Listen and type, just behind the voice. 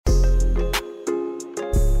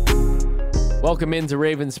Welcome into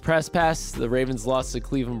Ravens Press Pass. The Ravens lost to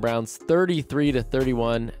Cleveland Browns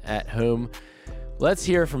 33-31 at home. Let's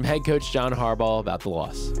hear from head coach John Harbaugh about the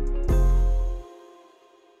loss.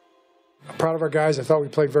 I'm proud of our guys. I thought we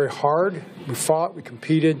played very hard. We fought, we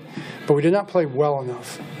competed, but we did not play well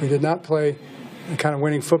enough. We did not play the kind of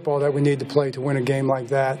winning football that we need to play to win a game like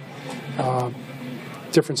that.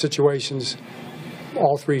 Different situations,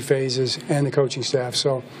 all three phases, and the coaching staff.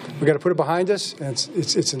 So we got to put it behind us. And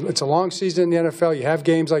it's a long season in the NFL. You have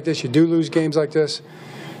games like this. You do lose games like this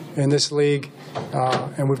in this league,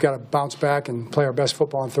 and we've got to bounce back and play our best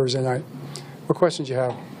football on Thursday night. What questions you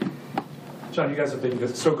have? John, you guys have been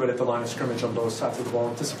so good at the line of scrimmage on both sides of the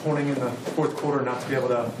ball. Disappointing in the fourth quarter not to be able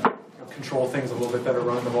to control things a little bit better,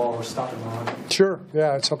 running the ball or stopping the run. Sure.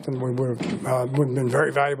 Yeah, it's something we would have been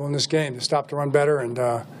very valuable in this game, to stop the run better and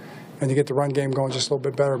to get the run game going just a little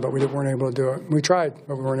bit better, but we weren't able to do it. We tried,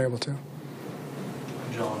 but we weren't able to.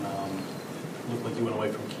 John, looked like you went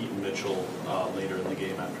away from Keaton Mitchell later in the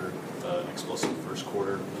game after an explosive first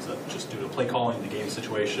quarter. Was that just due to play calling, the game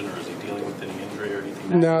situation, or is he dealing with any injury or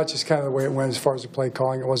anything? No, it's just kind of the way it went as far as the play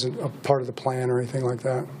calling. It wasn't a part of the plan or anything like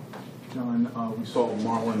that. John, we saw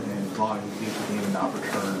Marlon and Ronnie leave the game and not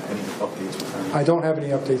return. Any updates with them? I don't have any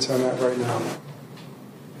updates on that right now.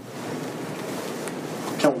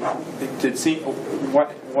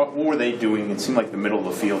 What were they doing? It seemed like the middle of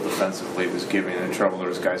the field defensively was giving them trouble. There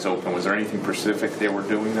was guys open. Was there anything specific they were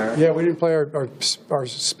doing there? Yeah, we didn't play our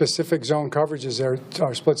specific zone coverages there,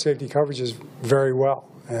 our split safety coverages very well,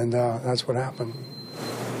 and that's what happened.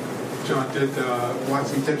 John, did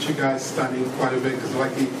Watson get you guys stunning quite a bit? Because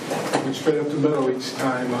like he went straight up the middle each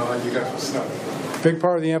time you guys were stunned. Big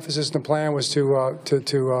part of the emphasis in the plan was to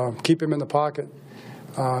keep him in the pocket,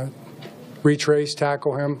 retrace,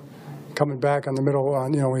 tackle him, coming back on the middle.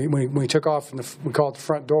 When he took off, we call it the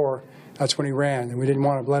front door, that's when he ran. And we didn't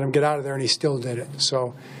want to let him get out of there, and he still did it.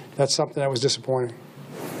 So that's something that was disappointing.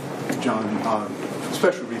 John,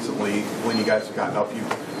 especially recently, when you guys have gotten up, you've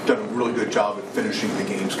done a really good job at finishing the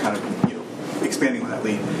games, kind of expanding on that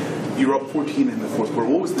lead. You were up 14 in the fourth quarter.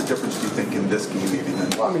 What was the difference, do you think, in this game maybe then?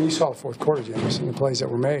 Well, I mean, you saw the fourth quarter, James, and the plays that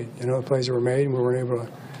were made. The plays that were made, and we weren't able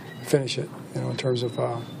to finish it, in terms of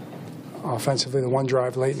offensively, the one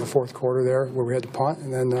drive late in the fourth quarter there where we had to punt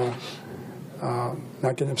and then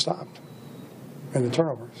not getting them stopped and the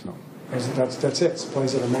turnover. So that's it. It's the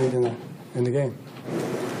plays that are made in the game.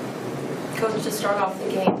 Coach, to start off the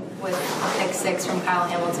game with a pick six from Kyle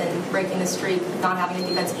Hamilton, breaking the streak, not having a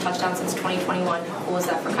defensive touchdown since 2021. What was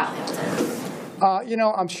that for Kyle Hamilton?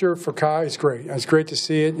 I'm sure for Kyle, it's great. It's great to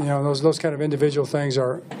see it. Those kind of individual things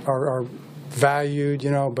are valued.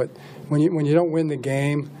 But when you don't win the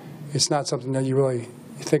game, it's not something that you really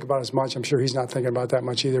think about as much. I'm sure he's not thinking about that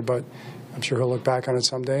much either, but I'm sure he'll look back on it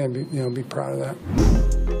someday and be proud of that.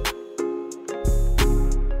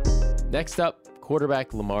 Next up,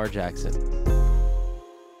 quarterback Lamar Jackson.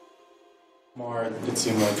 Lamar, it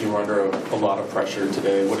seemed like you were under a lot of pressure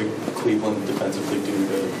today. What did Cleveland defensively do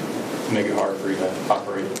to make it hard for you to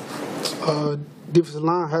operate? Defensive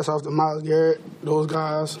line, hats off to Myles Garrett. Those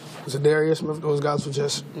guys, Zadarius Smith, those guys were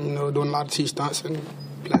just, doing a lot of T stunts and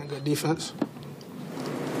playing good defense.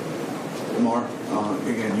 Lamar,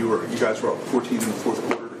 again, you guys were up 14 in the fourth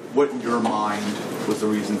quarter. What in your mind was the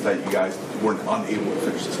reason that you guys weren't unable to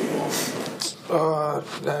finish this game off?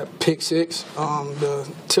 That pick six, the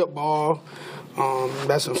tip ball,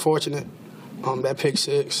 that's unfortunate. That pick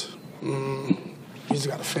six, you just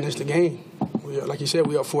got to finish the game. Like you said,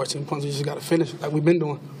 we up 14 points. We just got to finish like we've been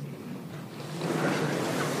doing.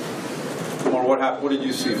 Lamar, what did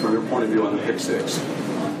you see from your point of view on the pick six?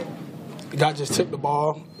 The guy just tipped the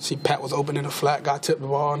ball. See, Pat was open in the flat. Guy tipped the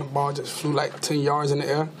ball, and the ball just flew like 10 yards in the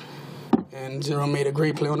air. And Zero made a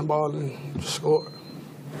great play on the ball and just scored.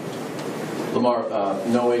 Lamar,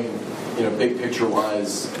 knowing, big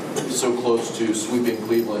picture-wise, so close to sweeping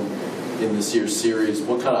Cleveland in this year's series,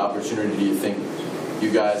 what kind of opportunity do you think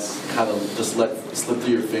you guys kind of just let slip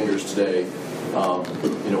through your fingers today,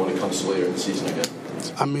 when it comes to later in the season again?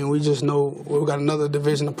 I mean, we just know we've got another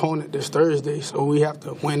division opponent this Thursday, so we have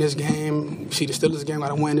to win this game. See the Steelers game, got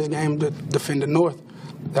to win this game to defend the North.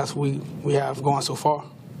 That's what we have going so far.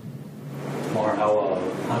 Lamar,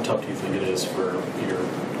 how tough do you think it is for your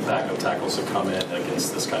backup tackles to come in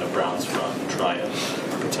against this kind of Browns front and try and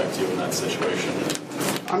protect you in that situation?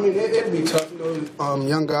 I mean, it'd be tough,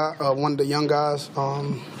 young guy, one of the young guys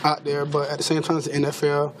out there, but at the same time, it's the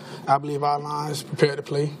NFL. I believe our line's prepared to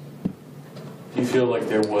play. Do you feel like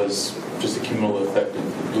there was just a cumulative effect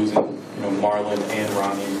of losing, Marlon and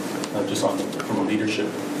Ronnie, just from a leadership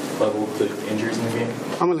level to injuries in the game?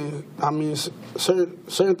 I mean,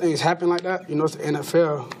 certain things happen like that. You know, it's the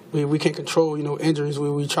NFL. We can't control, you know, injuries.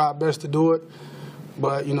 We try our best to do it,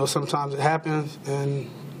 but you know, sometimes it happens, and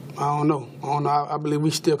I don't know. I believe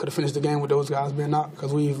we still could have finished the game with those guys being out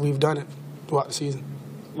because we've done it throughout the season.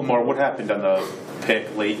 Lamar, what happened on the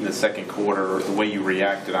pick late in the second quarter? The way you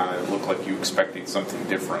reacted on it looked like you expected something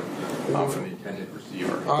different from the intended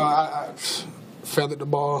receiver. I feathered the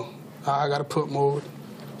ball. I got to put more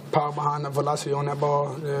power behind the velocity on that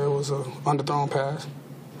ball. It was an underthrown pass.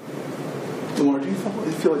 Lamar, do you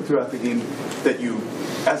feel like throughout the game that you,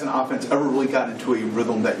 as an offense, ever really got into a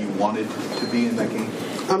rhythm that you wanted to be in that game?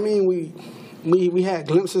 I mean, we had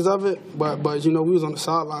glimpses of it, but you know, we was on the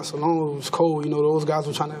sideline so long. It was cold. You know, those guys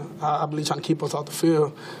were I believe, trying to keep us off the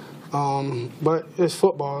field. But it's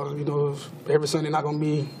football. You know, every Sunday not going to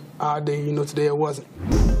be our day. You know, today it wasn't.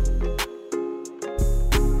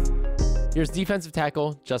 Here's defensive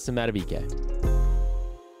tackle Justin Matabike.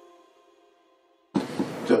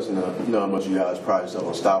 Justin, you know how much you guys pride yourself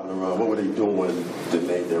on stopping the run. What were they doing when they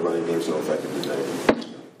made their running game so effective today?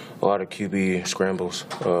 A lot of QB scrambles.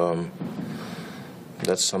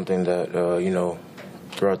 That's something that, you know,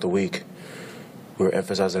 throughout the week we were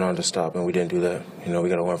emphasizing on to stop, and we didn't do that. You know, we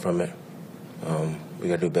got to learn from it. We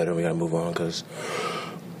got to do better. We got to move on because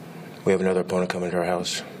we have another opponent coming to our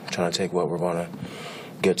house trying to take what we're going to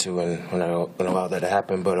get to, and we're not going to allow that to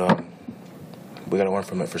happen. But we got to learn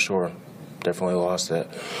from it for sure. Definitely lost that.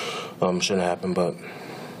 Shouldn't happen, but,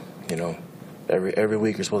 you know, every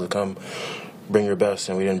week you're supposed to come bring your best,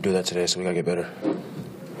 and we didn't do that today, so we got to get better.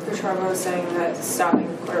 Coach Harbaugh was saying that stopping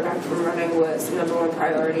the quarterback from running was the number one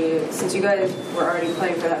priority. Since you guys were already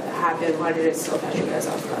playing for that to happen, why did it still catch you guys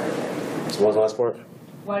off guard? So what was the last part?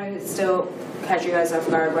 Why did it still catch you guys off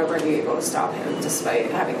guard? Why weren't you able to stop him despite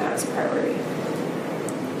having that as a priority?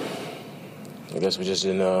 I guess we just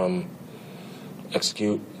didn't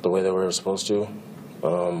execute the way that we were supposed to,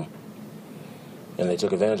 and they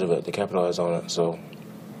took advantage of it. They capitalized on it, so.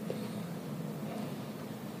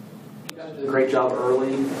 You guys did a great job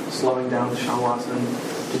early, slowing down Deshaun Watson.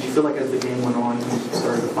 Did you feel like as the game went on, he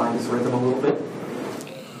started to find his rhythm a little bit?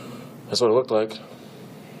 That's what it looked like.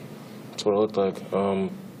 That's what it looked like.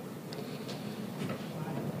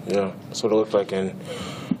 Yeah, that's what it looked like, and,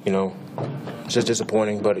 you know, it's just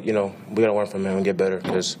disappointing, but, you know, we got to learn from him and get better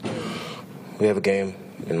because we have a game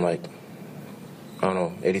in, like, I don't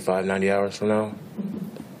know, 85, 90 hours from now.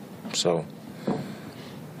 So.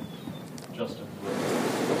 Justin,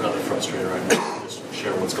 rather frustrated right now. Just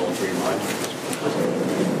share what's going through your mind.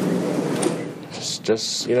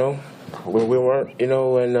 Just you know, we weren't, you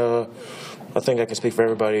know, and I think I can speak for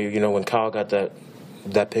everybody, you know, when Kyle got that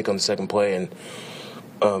pick on the second play and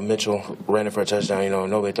Mitchell ran it for a touchdown, you know,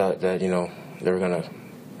 nobody thought that, you know, they were going to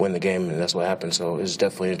win the game, and that's what happened. So it's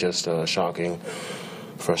definitely just shocking,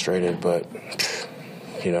 frustrated, but,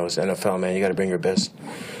 you know, it's the NFL, man. You got to bring your best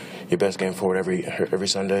game forward every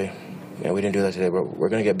Sunday. And we didn't do that today, but we're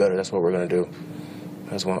going to get better. That's what we're going to do.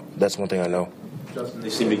 That's one thing I know. Justin, they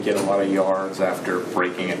seem to get a lot of yards after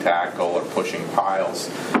breaking a tackle or pushing piles.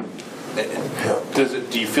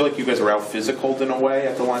 Do you feel like you guys are out physicaled in a way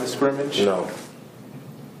at the line of scrimmage? No.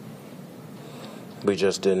 We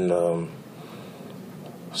just didn't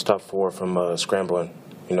stop Ford from scrambling.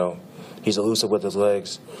 You know, he's elusive with his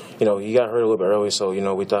legs. You know, he got hurt a little bit early, so, you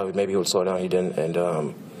know, we thought maybe he would slow down. He didn't, and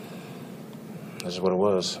that's just what it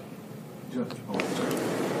was.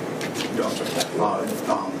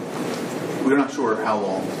 We're not sure how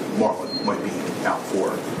long Marlon might be out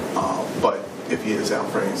for, but if he is out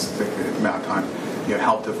for any significant amount of time, you know,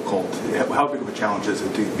 how big of a challenge is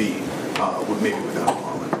it to be maybe without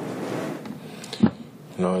Marlon?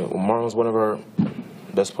 You know, Marlon's one of our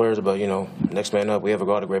best players, but, you know, next man up, we have a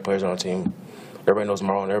lot of great players on our team. Everybody knows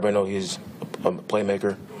Marlon. Everybody knows he's a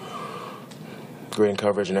playmaker, great in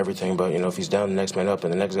coverage and everything, but, you know, if he's down, the next man up,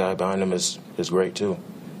 and the next guy behind him is great too.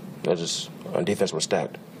 On defense, we're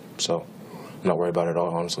stacked, so I'm not worried about it at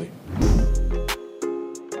all, honestly.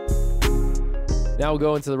 Now we'll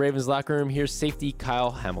go into the Ravens locker room. Here's safety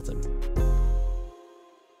Kyle Hamilton.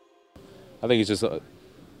 I think it's just a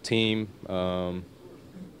team,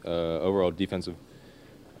 overall defensive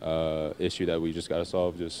issue that we just got to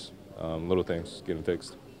solve, just little things getting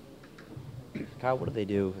fixed. Kyle, what did they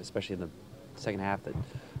do, especially in the second half, that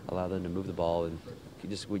allowed them to move the ball and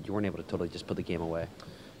you weren't able to totally just put the game away?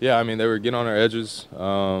 Yeah, I mean, they were getting on our edges.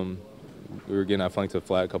 We were getting out flanked to the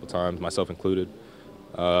flat a couple times, myself included.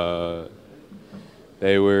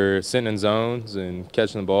 They were sitting in zones and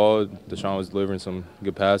catching the ball. Deshaun was delivering some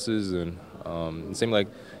good passes, and it seemed like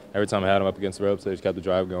every time I had him up against the ropes, they just kept the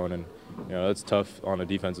drive going. And, you know, that's tough on a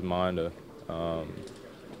defensive mind to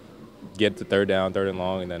get to third down, third and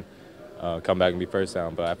long, and then come back and be first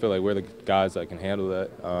down. But I feel like we're the guys that can handle that.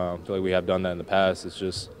 I feel like we have done that in the past. It's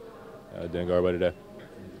just didn't go our way today.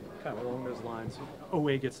 Kind of along those lines,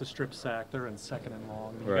 OA gets the strip sack. They're in second and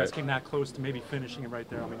long. You Right. guys came that close to maybe finishing it right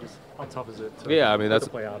there. I mean, just how tough is it to, Yeah, I mean, to that's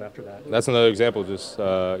play out after that? That's another example. Just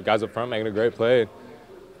guys up front making a great play,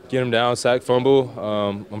 get them down, sack, fumble.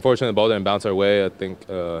 Unfortunately, the ball didn't bounce our way. I think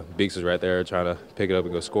Beeks is right there trying to pick it up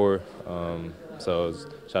and go score. So it was,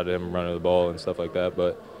 shout out to him running the ball and stuff like that.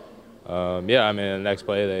 But yeah, I mean, the next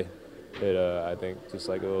play they did, I think, just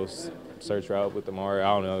like a little search route with Lamar. I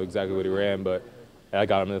don't know exactly what he ran, but I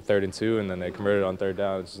got him to 3rd and 2, and then they converted on 3rd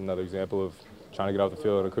down. It's just another example of trying to get off the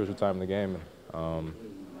field at a crucial time in the game.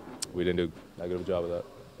 We didn't do that good of a job of that.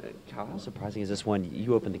 How surprising is this one?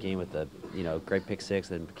 You opened the game with the great pick six,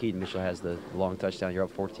 and Keaton Mitchell has the long touchdown. You're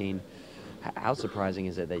up 14. How surprising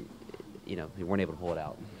is it that you weren't able to pull it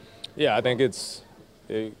out? Yeah, I think it's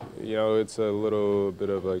a little bit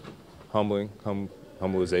of like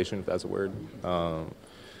humbleization, if that's a word. But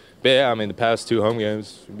yeah, I mean, the past 2 home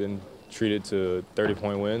games we've been treated to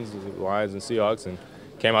 30-point wins, the Lions and Seahawks, and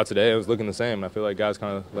came out today, it was looking the same. I feel like guys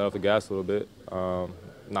kind of let off the gas a little bit.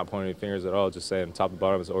 Not pointing any fingers at all, just saying top to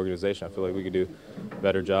bottom as an organization. I feel like we could do a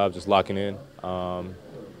better job just locking in.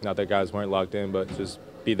 Not that guys weren't locked in, but just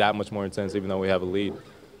be that much more intense even though we have a lead.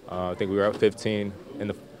 I think we were up 15 in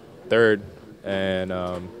the 3rd and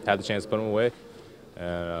had the chance to put them away.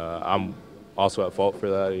 And I'm also at fault for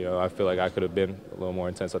that. I feel like I could have been a little more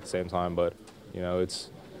intense at the same time, but it's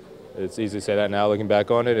easy to say that now looking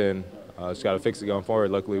back on it, and just got to fix it going forward.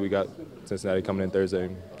 Luckily, we got Cincinnati coming in Thursday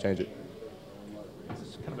and change it. This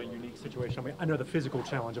is kind of a unique situation. I mean, I know the physical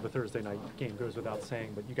challenge of a Thursday night game goes without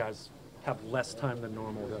saying, but you guys have less time than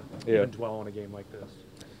normal to even dwell on a game like this.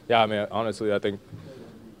 Yeah, I mean, honestly, I think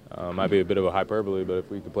might be a bit of a hyperbole, but if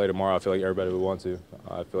we could play tomorrow, I feel like everybody would want to.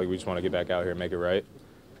 I feel like we just want to get back out here and make it right.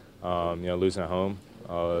 Losing at home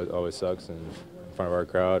always sucks in front of our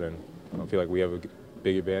crowd, and I feel like we have a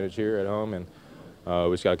big advantage here at home, and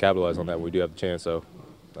we just got to capitalize on that when we do have the chance. So,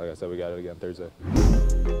 like I said, we got it again Thursday.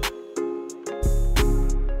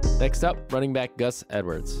 Next up, running back Gus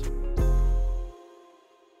Edwards.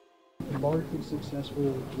 Largely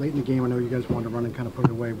successful late in the game. I know you guys wanted to run and kind of put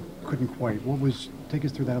it away, couldn't quite. Take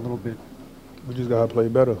us through that a little bit. We just got to play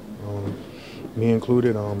better. Me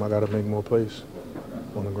included, I got to make more plays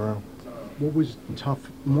on the ground. What was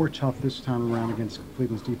more tough this time around against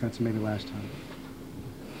Cleveland's defense than maybe last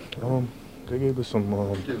time? They gave us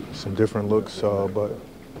some different looks, but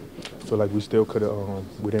I feel like we still could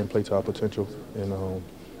have. We didn't play to our potential, and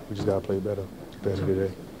we just got to play better at the end of the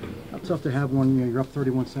day. How tough to have one, you're up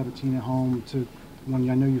 31-17 at home to one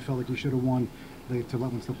I know you felt like you should have won, to let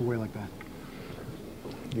one slip away like that.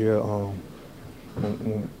 Yeah,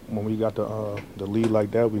 when we got the lead like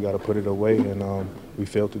that, we got to put it away, and we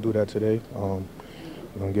failed to do that today. We're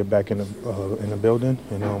gonna get back in the building,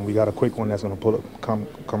 and we got a quick one that's gonna come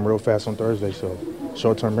real fast on Thursday. So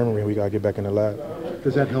short-term memory, we gotta get back in the lab.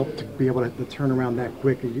 Does that help to be able to turn around that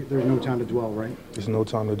quick? There's no time to dwell, right? There's no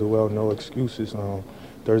time to dwell, no excuses.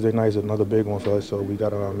 Thursday night is another big one for us, so we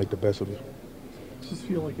gotta make the best of it. Does this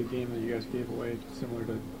feel like a game that you guys gave away, similar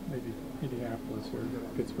to maybe Indianapolis or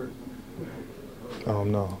Pittsburgh?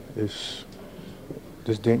 No, this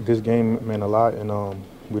game meant a lot, and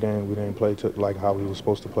we didn't play to like how we were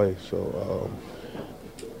supposed to play. So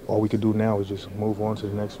all we could do now is just move on to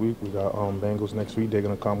the next week. We got Bengals next week. They're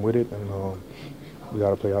gonna come with it, and we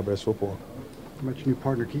gotta play our best football. You mentioned your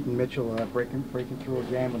partner Keaton Mitchell breaking through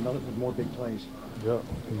again with more big plays. Yeah,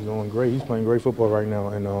 he's doing great. He's playing great football right now,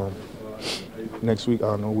 and next week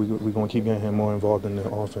I know we're gonna keep getting him more involved in the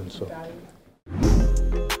offense. So.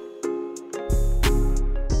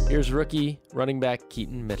 Here's rookie running back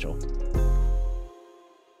Keaton Mitchell.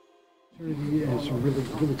 And so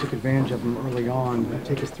really took advantage of him early on.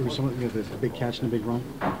 Take us through some of the big catch and the big run.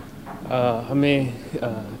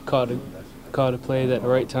 Called the plays at the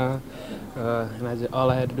right time, and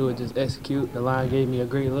all I had to do was just execute. The line gave me a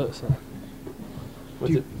great look. So.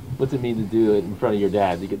 What's it mean to do it in front of your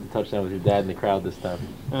dad, to get the touchdown with your dad in the crowd this time?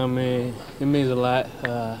 It means a lot.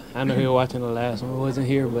 I know he was watching the last one. I wasn't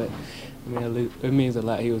here, but it means a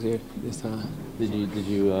lot he was here this time. Did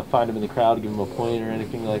you find him in the crowd, give him a point or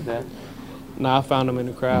anything like that? No, I found him in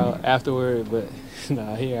the crowd afterward, but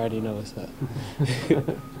no, he already knows what's up.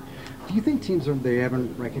 Do you think teams they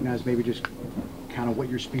haven't recognized maybe just kind of what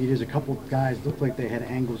your speed is? A couple of guys looked like they had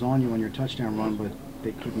angles on you on your touchdown run, but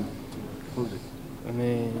they couldn't close it.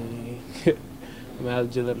 I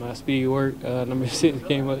just let my speed work. Number 6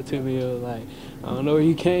 came up to me and was like, I don't know where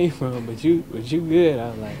you came from, but you good. I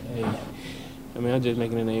was like, hey, I'm just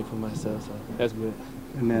making a name for myself, so that's good.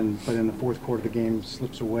 but in the fourth quarter, the game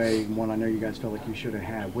slips away. One I know you guys felt like you should have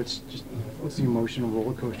had. What's the emotional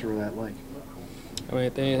roller coaster of that like? I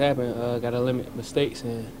mean, things happen. Got to limit mistakes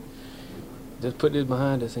and just put this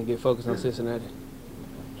behind us and get focused on Cincinnati.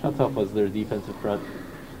 How tough was their defensive front?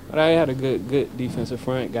 But I had a good defensive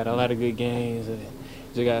front. Got a lot of good games.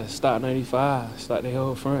 Just got to stop 95, stop the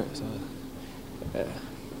whole front. So, yeah.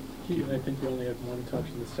 I think you only had one touch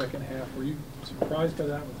in the second half. Were you surprised by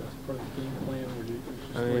that? Was that part of the game plan? Were you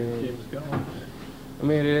just the way the game was going? I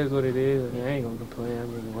mean, it is what it is. I mean, I ain't gonna complain. I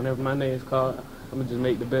mean, whenever my name's called, I'm gonna just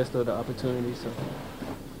make the best of the opportunity. So.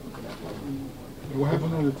 What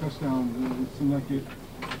happened on the touchdown? It seemed like it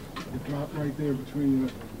dropped right there between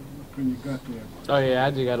when you got there. Oh yeah,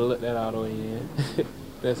 I just gotta look that all the way in.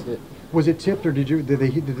 That's it. Was it tipped, or did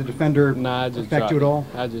the defender affect you at all?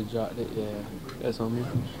 I just dropped it. Yeah, that's on me.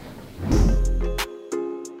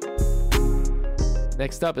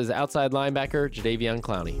 Next up is outside linebacker Jadeveon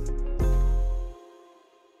Clowney.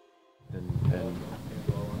 And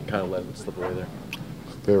kind of let it slip away there.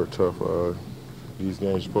 Very tough. These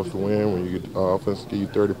games you're supposed to win. When you get offense give you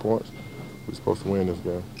 30 points, we're supposed to win this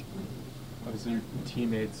game. Obviously, your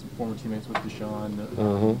teammates, former teammates with Deshaun,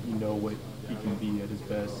 you know what he can be at his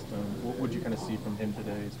best. What would you kind of see from him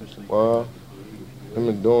today, especially? Well,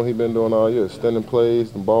 he's been doing all year, extending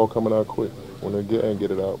plays, the ball coming out quick when they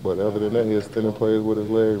get it out. But other than that, he's extending plays with his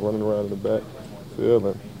legs, running around in the back field.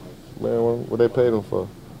 And, man, what they paid him for?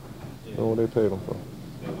 What they paid him for?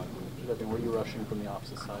 Were you rushing from the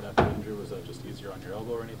opposite side after the injury? Was that just easier on your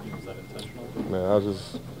elbow or anything? Was that intentional?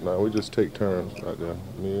 Man, we just take turns out there.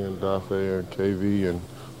 Me and Dafe and KV and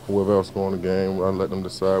whoever else go on the game. I let them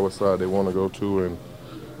decide what side they want to go to, and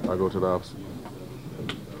I go to the opposite.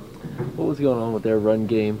 What was going on with their run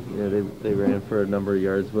game? You know, they ran for a number of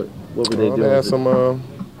yards. What were they doing? They had some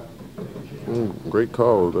great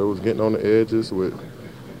calls. They was getting on the edges with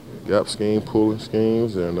gap scheme, pulling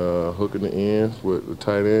schemes, and hooking the ends with the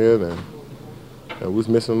tight end, and we was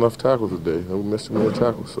missing enough tackles today. And we missed too many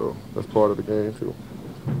tackles, so that's part of the game too.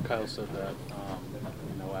 Kyle said that,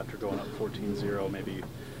 after going up 14-0, maybe you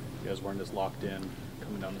guys weren't as locked in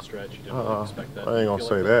coming down the stretch. You didn't really expect that. I ain't gonna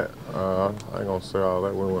say that. I ain't gonna say all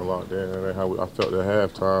that. We went locked in. And how I felt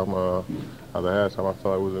at halftime. After halftime, I felt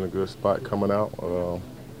like we was in a good spot coming out.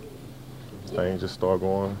 Things just started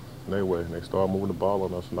going their way. They started moving the ball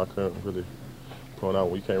on us, and I couldn't really point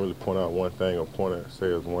out. We can't really point out one thing or say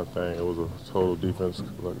it's one thing. It was a total defense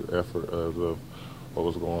effort of what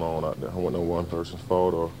was going on out there. It wasn't no one person's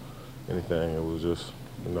fault or anything. It was just,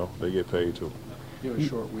 they get paid too. You have a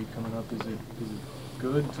short week coming up. Is it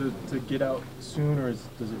good to get out soon, or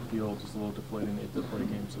does it feel just a little deflating to play a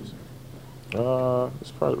game so soon?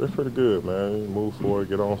 It's pretty good, man. You move forward,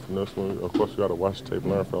 get on from this one. Of course, you got to watch the tape,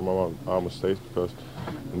 learn from our mistakes, because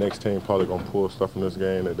the next team probably gonna pull stuff from this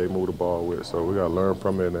game that they move the ball with. So we got to learn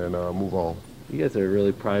from it and move on. You guys are a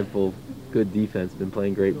really prideful, good defense. Been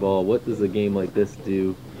playing great ball. What does a game like this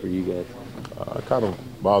do for you guys? It kind of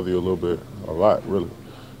bothers you a lot, really.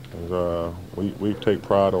 We take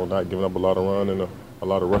pride on not giving up a lot of run and a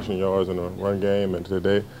lot of rushing yards in the run game, and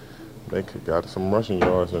today they got some rushing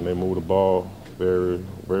yards and they moved the ball very,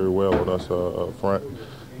 very well on us up front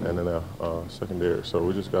and in our secondary. So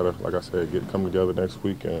we just gotta, like I said, come together next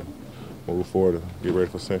week and move forward and get ready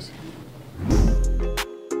for Cincy.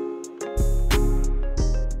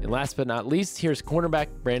 And last but not least, here's cornerback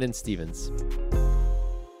Brandon Stevens.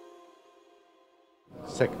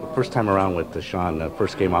 First time around with Deshaun, the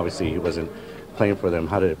first game obviously he wasn't playing for them.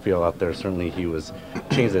 How did it feel out there? Certainly he was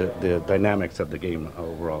changed the dynamics of the game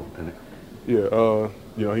overall. Yeah,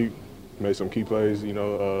 he made some key plays. Late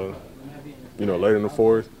in the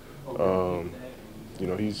fourth.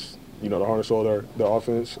 He's the heart and soul of the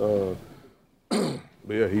offense. But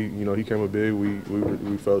yeah, he came up big.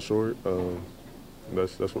 We fell short.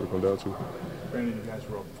 That's what it come down to. Brandon, you guys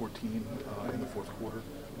were up 14 in the fourth quarter.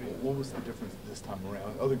 What was the difference this time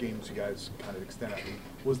around? Other games you guys kind of extended.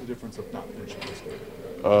 What was the difference of not finishing this game?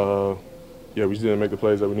 Yeah, we just didn't make the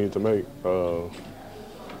plays that we needed to make.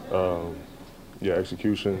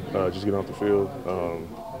 Execution, just getting off the field.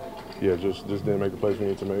 Just didn't make the plays we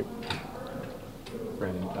needed to make.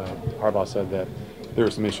 Brandon, Harbaugh said that there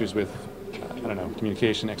were some issues with,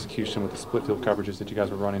 communication, execution with the split field coverages that you guys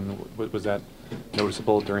were running. Was that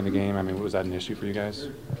noticeable during the game? I mean, was that an issue for you guys?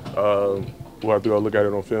 We'll have to go look at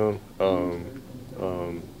it on film,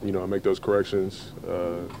 make those corrections,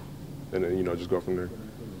 and then, just go from there.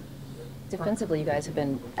 Defensively, you guys have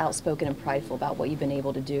been outspoken and prideful about what you've been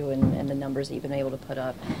able to do and the numbers that you've been able to put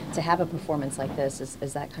up. To have a performance like this,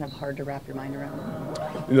 is that kind of hard to wrap your mind around?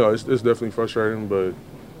 It's definitely frustrating, but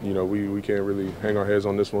you know, we can't really hang our heads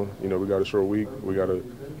on this one. You know, we got a short week. We got to,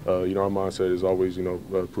 you know, our mindset is always, you know,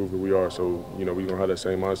 prove who we are. So, you know, we're going to have that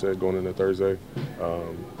same mindset going into Thursday,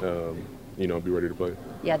 you know, be ready to play.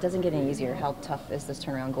 Yeah, it doesn't get any easier. How tough is this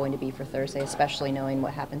turnaround going to be for Thursday, especially knowing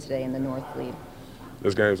what happened today in the North lead?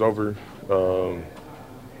 This game's over.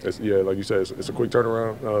 Yeah, like you said, it's a quick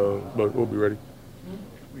turnaround, but we'll be ready.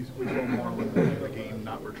 We saw more with the game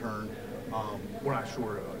not returned. We're not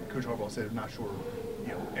sure. Coach Harbaugh said not sure,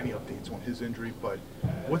 you know, any updates on his injury. But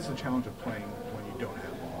what's the challenge of playing when you don't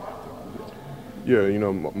have him? Yeah, you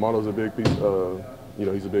know, Mono's a big piece. You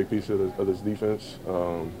know, he's a big piece of this defense.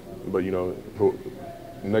 But you know,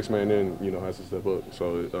 next man in, you know, has to step up.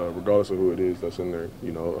 So regardless of who it is that's in there,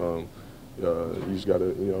 you know, you just got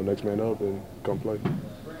to, you know, next man up and come play.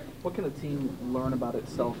 What can a team learn about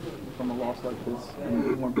itself from a loss like this,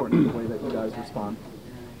 and more importantly, the way that you guys respond?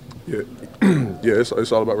 Yeah, yeah,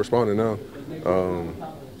 it's all about responding now.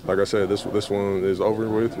 Like I said, this one is over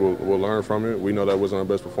with. We'll learn from it. We know that wasn't our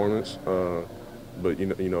best performance, but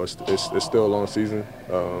you know, it's still a long season,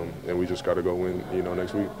 and we just got to go win, you know,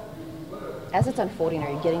 next week. As it's unfolding,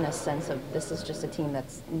 are you getting a sense of this is just a team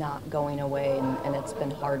that's not going away, and it's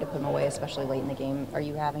been hard to put them away, especially late in the game? Are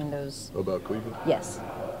you having those? About Cleveland? Yes.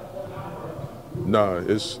 Nah,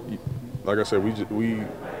 it's like I said, we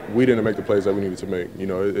didn't make the plays that we needed to make. You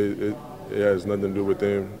know, it has nothing to do with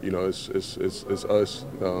them. You know, it's us.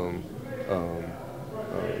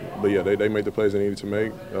 But yeah, they made the plays they needed to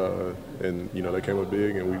make, and you know, they came up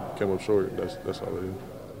big and we came up short. That's all it is.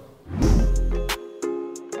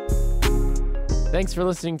 Thanks for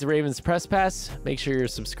listening to Ravens Press Pass. Make sure you're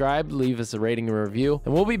subscribed, leave us a rating and review.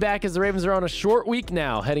 And we'll be back as the Ravens are on a short week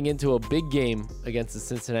now, heading into a big game against the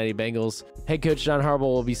Cincinnati Bengals. Head coach John Harbaugh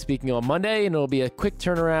will be speaking on Monday, and it'll be a quick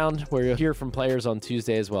turnaround where you'll hear from players on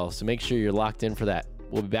Tuesday as well. So make sure you're locked in for that.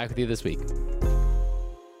 We'll be back with you this week.